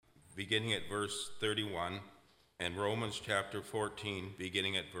beginning at verse 31, and Romans chapter 14,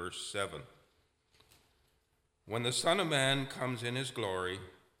 beginning at verse 7. When the Son of Man comes in his glory,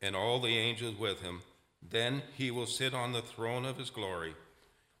 and all the angels with him, then he will sit on the throne of his glory.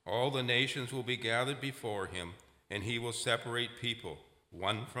 All the nations will be gathered before him, and he will separate people,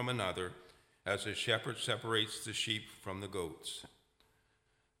 one from another, as a shepherd separates the sheep from the goats.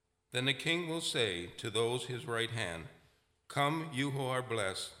 Then the king will say to those his right hand, "Come, you who are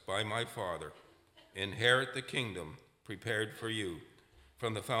blessed by my Father, inherit the kingdom prepared for you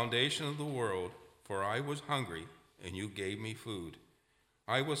from the foundation of the world, for I was hungry, and you gave me food.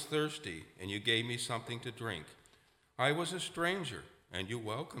 I was thirsty, and you gave me something to drink. I was a stranger, and you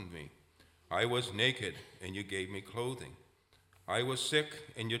welcomed me. I was naked, and you gave me clothing. I was sick,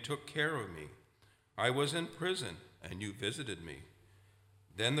 and you took care of me. I was in prison, and you visited me."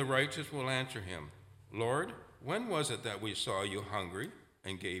 Then the righteous will answer him, "Lord, when was it that we saw you hungry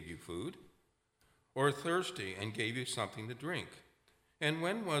and gave you food? Or thirsty and gave you something to drink? And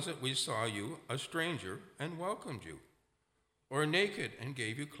when was it we saw you a stranger and welcomed you? Or naked and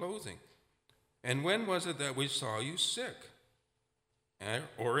gave you clothing? And when was it that we saw you sick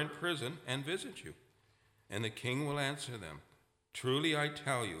or in prison and visit you?" And the king will answer them, "Truly I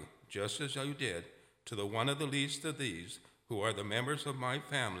tell you, just as you did to the one of the least of these, who are the members of my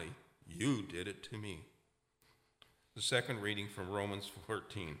family, you did it to me." The second reading from Romans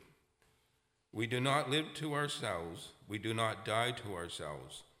 14. We do not live to ourselves, we do not die to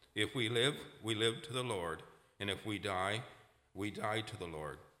ourselves. If we live to the Lord, and if we die to the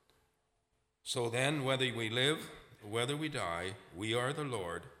Lord. So then, whether we live, whether we die, we are the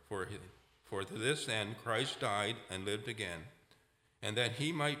Lord, for to this end Christ died and lived again, and that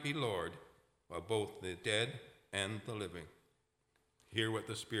he might be Lord of both the dead and the living. Hear what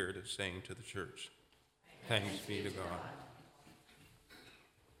the Spirit is saying to the church. Thanks be to God.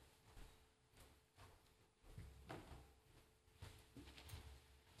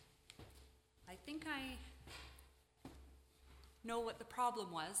 I think I know what the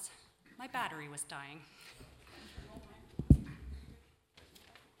problem was. My battery was dying. I'm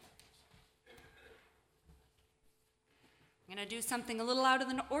going to do something a little out of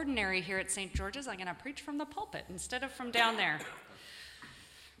the ordinary here at St. George's. I'm going to preach from the pulpit instead of from down there.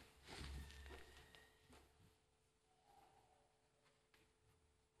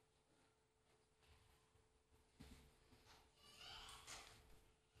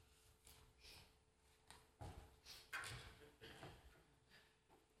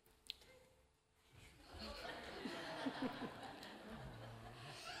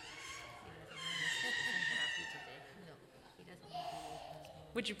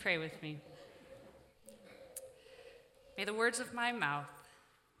 Would you pray with me? May the words of my mouth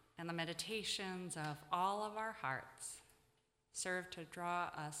and the meditations of all of our hearts serve to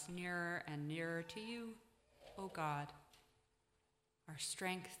draw us nearer and nearer to you, O God, our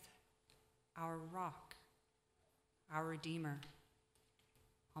strength, our rock, our Redeemer.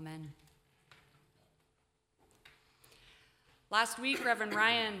 Amen. Last week, Reverend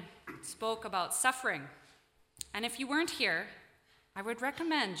Ryan spoke about suffering, and if you weren't here, I would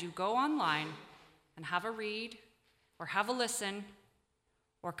recommend you go online and have a read or have a listen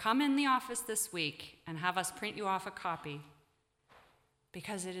or come in the office this week and have us print you off a copy,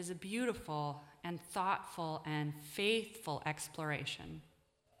 because it is a beautiful and thoughtful and faithful exploration.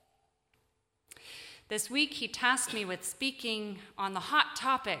 This week, he tasked me with speaking on the hot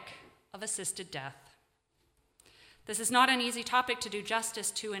topic of assisted death. This is not an easy topic to do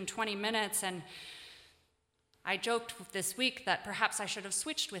justice to in 20 minutes, and I joked this week that perhaps I should have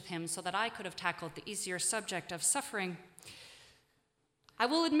switched with him so that I could have tackled the easier subject of suffering. I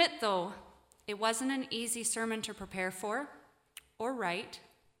will admit, though, it wasn't an easy sermon to prepare for or write,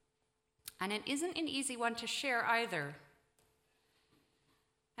 and it isn't an easy one to share either.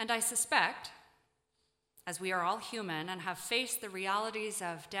 And I suspect, as we are all human and have faced the realities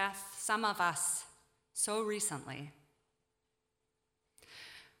of death, some of us so recently,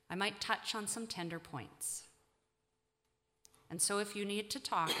 I might touch on some tender points. And so if you need to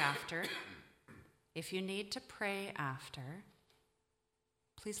talk after, if you need to pray after,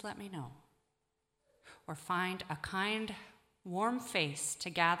 please let me know. Or find a kind, warm face to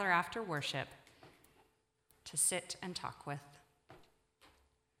gather after worship to sit and talk with.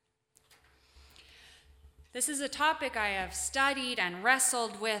 This is a topic I have studied and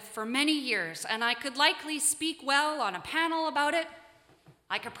wrestled with for many years, and I could likely speak well on a panel about it.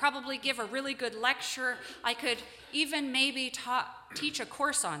 I could probably give a really good lecture. I could even maybe teach a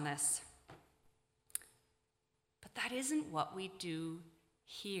course on this. But that isn't what we do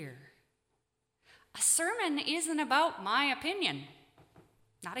here. A sermon isn't about my opinion.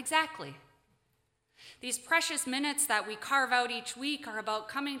 Not exactly. These precious minutes that we carve out each week are about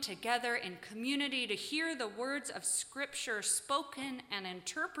coming together in community to hear the words of Scripture spoken and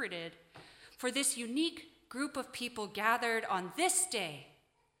interpreted for this unique group of people gathered on this day,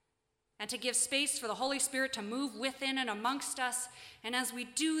 and to give space for the Holy Spirit to move within and amongst us. And as we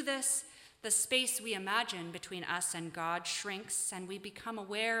do this, the space we imagine between us and God shrinks, and we become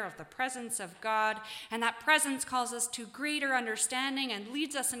aware of the presence of God, and that presence calls us to greater understanding and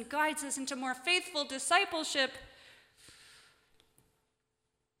leads us and guides us into more faithful discipleship.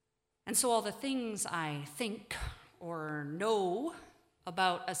 And so all the things I think or know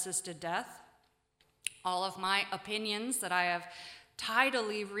about assisted death, all of my opinions that I have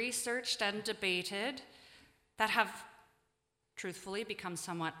tidily researched and debated, that have truthfully become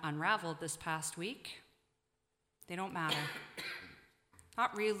somewhat unraveled this past week, they don't matter.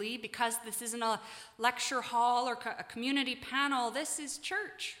 Not really, because this isn't a lecture hall or a community panel. This is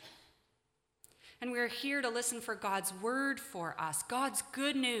church. And we're here to listen for God's word for us, God's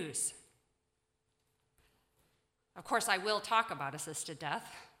good news. Of course, I will talk about assisted death.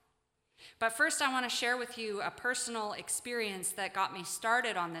 But first, I want to share with you a personal experience that got me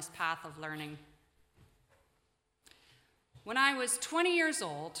started on this path of learning. When I was 20 years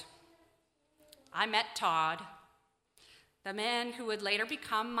old, I met Todd, the man who would later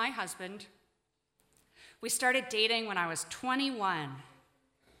become my husband. We started dating when I was 21,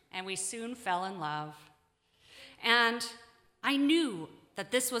 and we soon fell in love. And I knew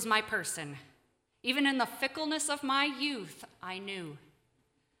that this was my person. Even in the fickleness of my youth, I knew.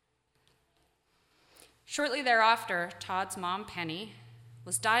 Shortly thereafter, Todd's mom, Penny,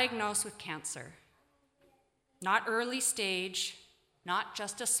 was diagnosed with cancer. Not early stage, not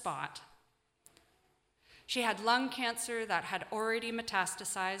just a spot. She had lung cancer that had already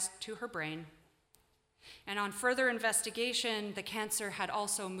metastasized to her brain. And on further investigation, the cancer had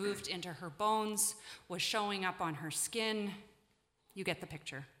also moved into her bones, was showing up on her skin. You get the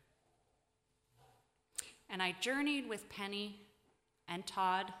picture. And I journeyed with Penny and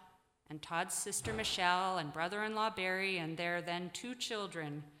Todd's sister Michelle and brother-in-law Barry and their then 2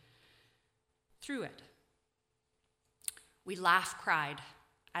 children through it. We cried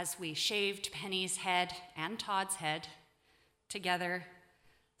as we shaved Penny's head and Todd's head together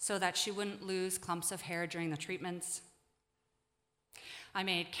so that she wouldn't lose clumps of hair during the treatments. I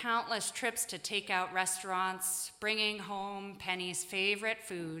made countless trips to takeout restaurants, bringing home Penny's favorite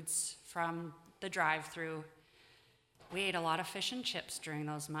foods from the drive-thru. We ate a lot of fish and chips during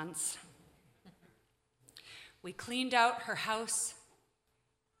those months. We cleaned out her house.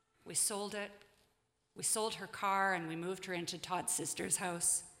 We sold it. We sold her car, and we moved her into Todd's sister's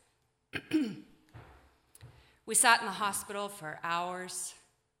house. We sat in the hospital for hours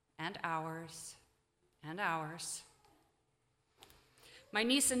and hours and hours. My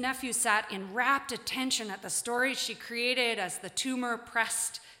niece and nephew sat in rapt attention at the stories she created as the tumor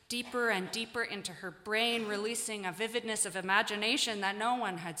pressed deeper and deeper into her brain, releasing a vividness of imagination that no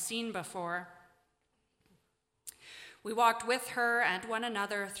one had seen before. We walked with her and one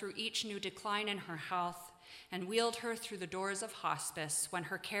another through each new decline in her health and wheeled her through the doors of hospice when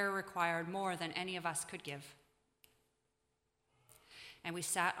her care required more than any of us could give. And we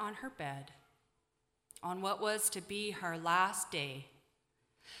sat on her bed, on what was to be her last day,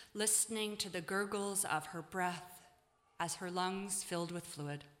 listening to the gurgles of her breath as her lungs filled with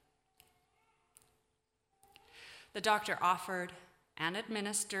fluid. The doctor offered and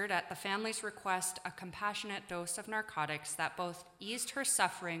administered at the family's request a compassionate dose of narcotics that both eased her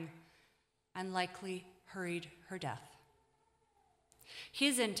suffering and likely hurried her death.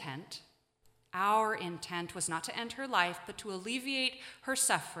 His intent, our intent, was not to end her life, but to alleviate her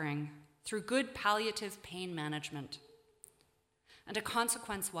suffering through good palliative pain management. And a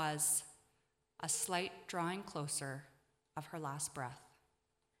consequence was a slight drawing closer of her last breath.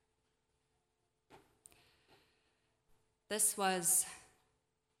 This was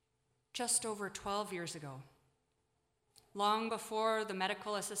just over 12 years ago, long before the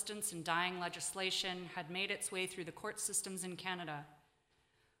medical assistance in dying legislation had made its way through the court systems in Canada,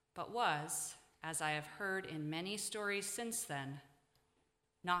 but was, as I have heard in many stories since then,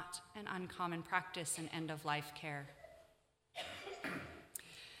 not an uncommon practice in end-of-life care.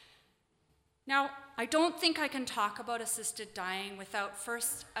 Now, I don't think I can talk about assisted dying without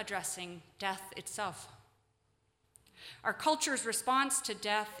first addressing death itself. Our culture's response to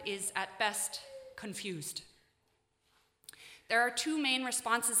death is, at best, confused. There are 2 main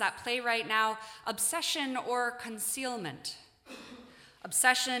responses at play right now: obsession or concealment.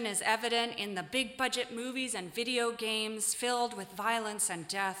 Obsession is evident in the big-budget movies and video games filled with violence and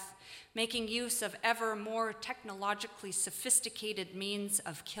death, making use of ever more technologically sophisticated means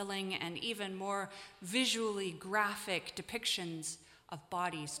of killing and even more visually graphic depictions of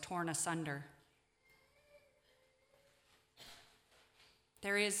bodies torn asunder.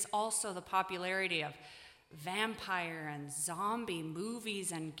 There is also the popularity of vampire and zombie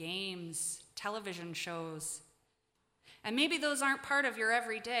movies and games, television shows. And maybe those aren't part of your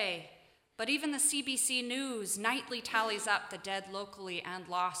everyday, but even the CBC News nightly tallies up the dead locally and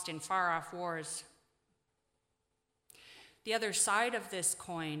lost in far-off wars. The other side of this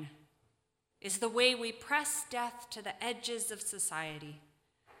coin is the way we press death to the edges of society.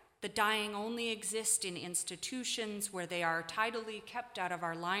 The dying only exist in institutions where they are tidily kept out of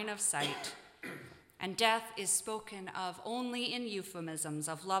our line of sight, and death is spoken of only in euphemisms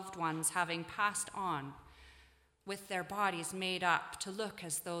of loved ones having passed on, with their bodies made up to look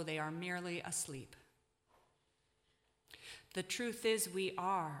as though they are merely asleep. The truth is, we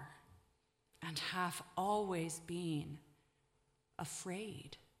are, and have always been,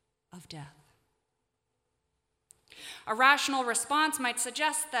 afraid of death. A rational response might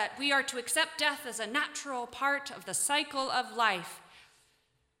suggest that we are to accept death as a natural part of the cycle of life.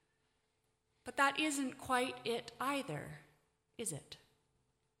 But that isn't quite it either, is it?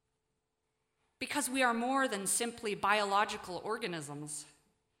 Because we are more than simply biological organisms.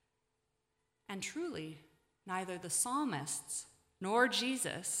 And truly, neither the psalmists nor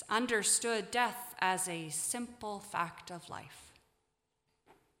Jesus understood death as a simple fact of life.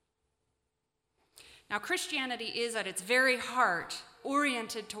 Now, Christianity is at its very heart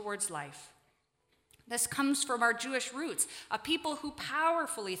oriented towards life. This comes from our Jewish roots, a people who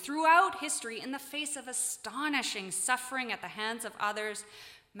powerfully, throughout history, in the face of astonishing suffering at the hands of others,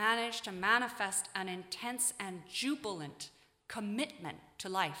 managed to manifest an intense and jubilant commitment to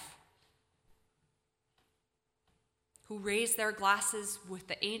life, who raised their glasses with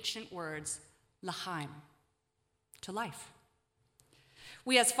the ancient words, l'chaim, to life.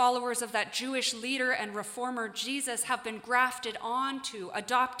 We, as followers of that Jewish leader and reformer Jesus, have been grafted onto,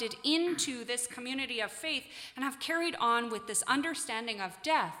 adopted into this community of faith, and have carried on with this understanding of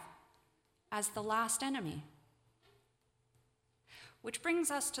death as the last enemy. Which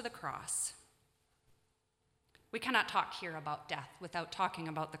brings us to the cross. We cannot talk here about death without talking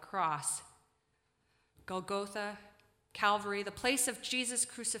about the cross. Golgotha, Calvary, the place of Jesus'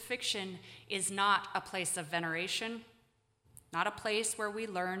 crucifixion, is not a place of veneration, not a place where we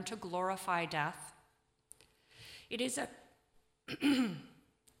learn to glorify death. It is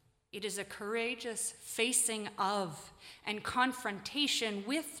a courageous facing of and confrontation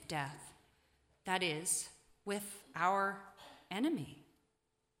with death, that is, with our enemy.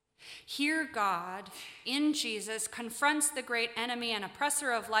 Here, God, in Jesus, confronts the great enemy and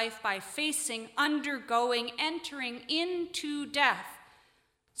oppressor of life by facing, undergoing, entering into death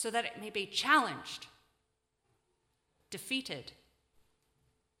so that it may be challenged, defeated.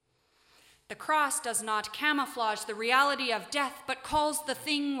 The cross does not camouflage the reality of death, but calls the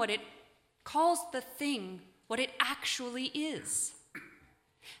thing what it actually is.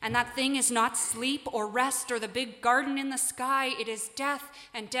 And that thing is not sleep or rest or the big garden in the sky. It is death,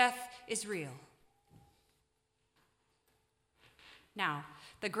 and death is real. Now,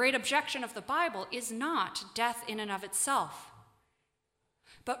 the great objection of the Bible is not death in and of itself,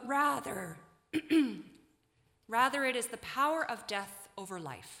 but rather it is the power of death over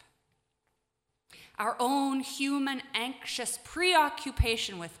life. Our own human anxious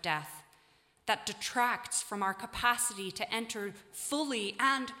preoccupation with death that detracts from our capacity to enter fully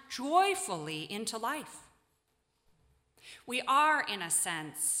and joyfully into life. We are, in a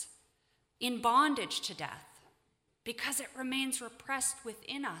sense, in bondage to death because it remains repressed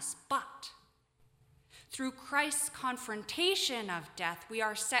within us, but through Christ's confrontation of death, we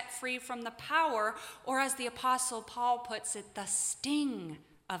are set free from the power, or as the Apostle Paul puts it, the sting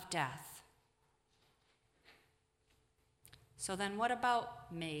of death. So then what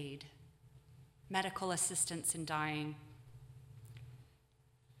about MAID? Medical assistance in dying.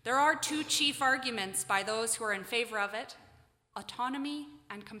 There are two chief arguments by those who are in favor of it: autonomy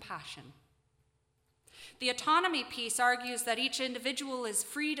and compassion. The autonomy piece argues that each individual is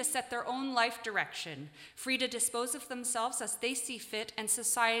free to set their own life direction, free to dispose of themselves as they see fit, and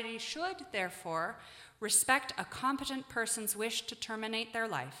society should, therefore, respect a competent person's wish to terminate their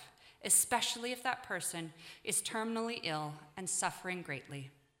life, especially if that person is terminally ill and suffering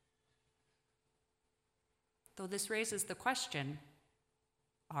greatly. Though this raises the question,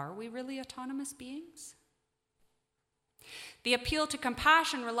 are we really autonomous beings? The appeal to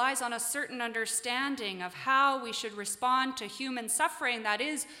compassion relies on a certain understanding of how we should respond to human suffering, that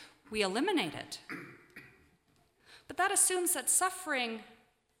is, we eliminate it. But that assumes that suffering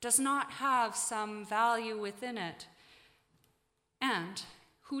does not have some value within it? And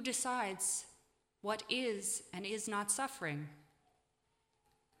who decides what is and is not suffering?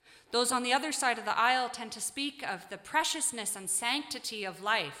 Those on the other side of the aisle tend to speak of the preciousness and sanctity of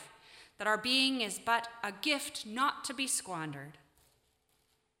life, that our being is but a gift not to be squandered.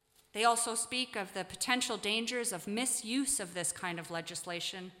 They also speak of the potential dangers of misuse of this kind of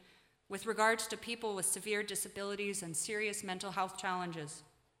legislation with regards to people with severe disabilities and serious mental health challenges.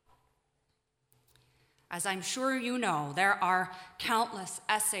 As I'm sure you know, there are countless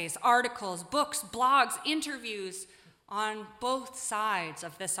essays, articles, books, blogs, interviews on both sides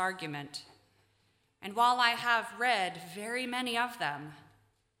of this argument. And while I have read very many of them,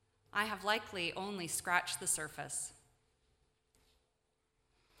 I have likely only scratched the surface.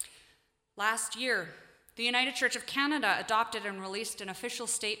 Last year, the United Church of Canada adopted and released an official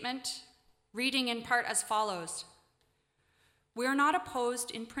statement, reading in part as follows: "We are not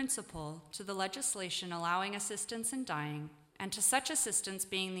opposed in principle to the legislation allowing assistance in dying, and to such assistance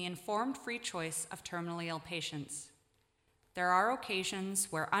being the informed free choice of terminally ill patients. There are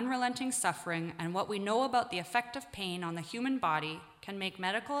occasions where unrelenting suffering and what we know about the effect of pain on the human body can make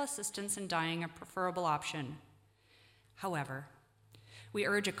medical assistance in dying a preferable option. However, we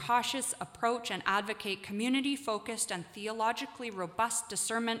urge a cautious approach and advocate community-focused and theologically robust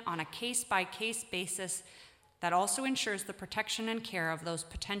discernment on a case-by-case basis that also ensures the protection and care of those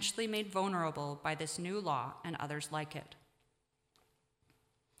potentially made vulnerable by this new law and others like it."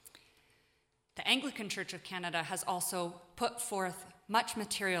 The Anglican Church of Canada has also put forth much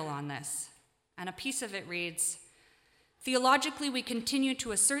material on this, and a piece of it reads, "Theologically, we continue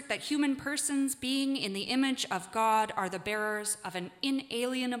to assert that human persons, being in the image of God, are the bearers of an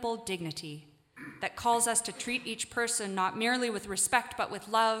inalienable dignity that calls us to treat each person not merely with respect, but with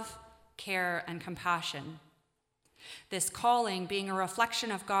love, care, and compassion. This calling, being a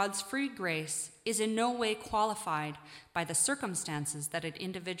reflection of God's free grace, is in no way qualified by the circumstances that an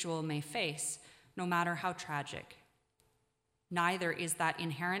individual may face, no matter how tragic. Neither is that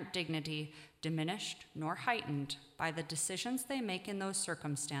inherent dignity diminished nor heightened by the decisions they make in those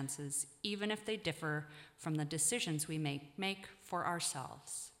circumstances, even if they differ from the decisions we make for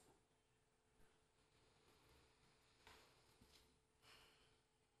ourselves."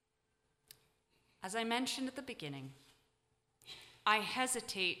 As I mentioned at the beginning, I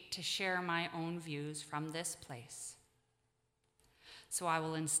hesitate to share my own views from this place. So I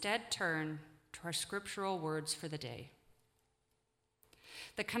will instead turn to our scriptural words for the day.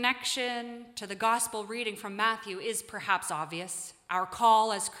 The connection to the gospel reading from Matthew is perhaps obvious. Our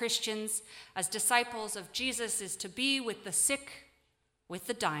call as Christians, as disciples of Jesus, is to be with the sick, with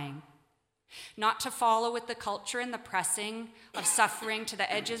the dying, not to follow with the culture and the pressing of suffering to the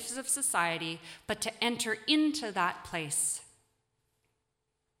edges of society, but to enter into that place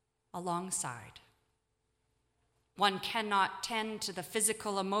alongside. One cannot tend to the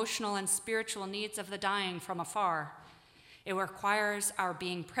physical, emotional, and spiritual needs of the dying from afar. It requires our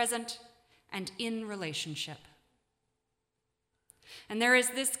being present and in relationship. And there is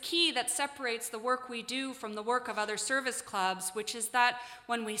this key that separates the work we do from the work of other service clubs, which is that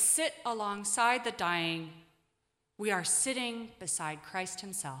when we sit alongside the dying, we are sitting beside Christ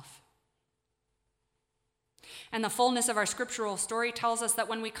himself. And the fullness of our scriptural story tells us that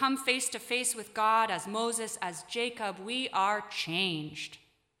when we come face to face with God as Moses, as Jacob, we are changed.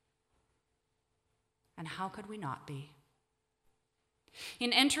 And how could we not be?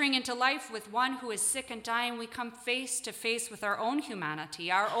 In entering into life with one who is sick and dying, we come face to face with our own humanity,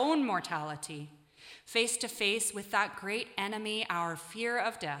 our own mortality, face to face with that great enemy, our fear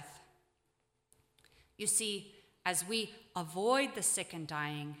of death. You see, as we avoid the sick and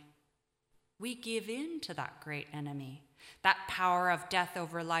dying, we give in to that great enemy, that power of death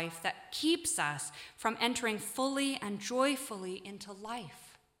over life that keeps us from entering fully and joyfully into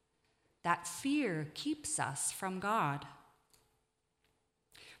life. That fear keeps us from God.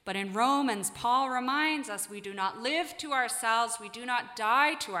 But in Romans, Paul reminds us we do not live to ourselves, we do not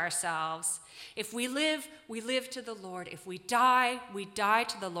die to ourselves. If we live to the Lord. If we die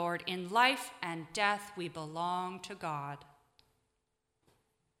to the Lord. In life and death, we belong to God.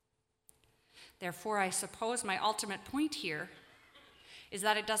 Therefore, I suppose my ultimate point here is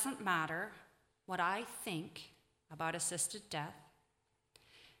that it doesn't matter what I think about assisted death,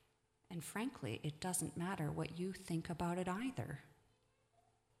 and frankly, it doesn't matter what you think about it either.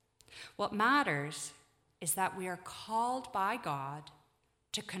 What matters is that we are called by God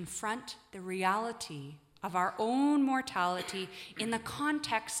to confront the reality of our own mortality in the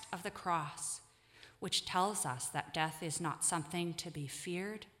context of the cross, which tells us that death is not something to be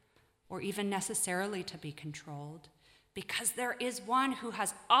feared or even necessarily to be controlled, because there is one who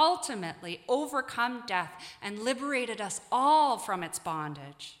has ultimately overcome death and liberated us all from its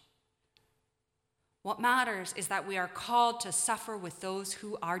bondage. What matters is that we are called to suffer with those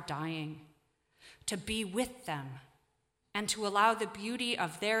who are dying, to be with them, and to allow the beauty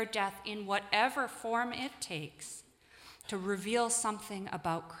of their death, in whatever form it takes, to reveal something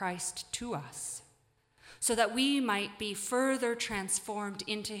about Christ to us, so that we might be further transformed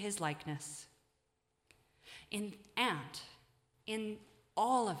into his likeness. In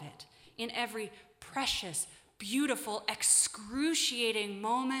all of it, in every precious, beautiful, excruciating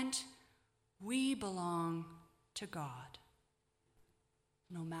moment, we belong to God,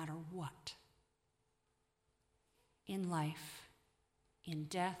 no matter what. In life, in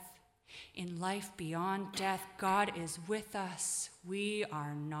death, in life beyond death, God is with us. We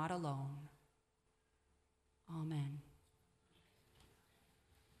are not alone. Amen.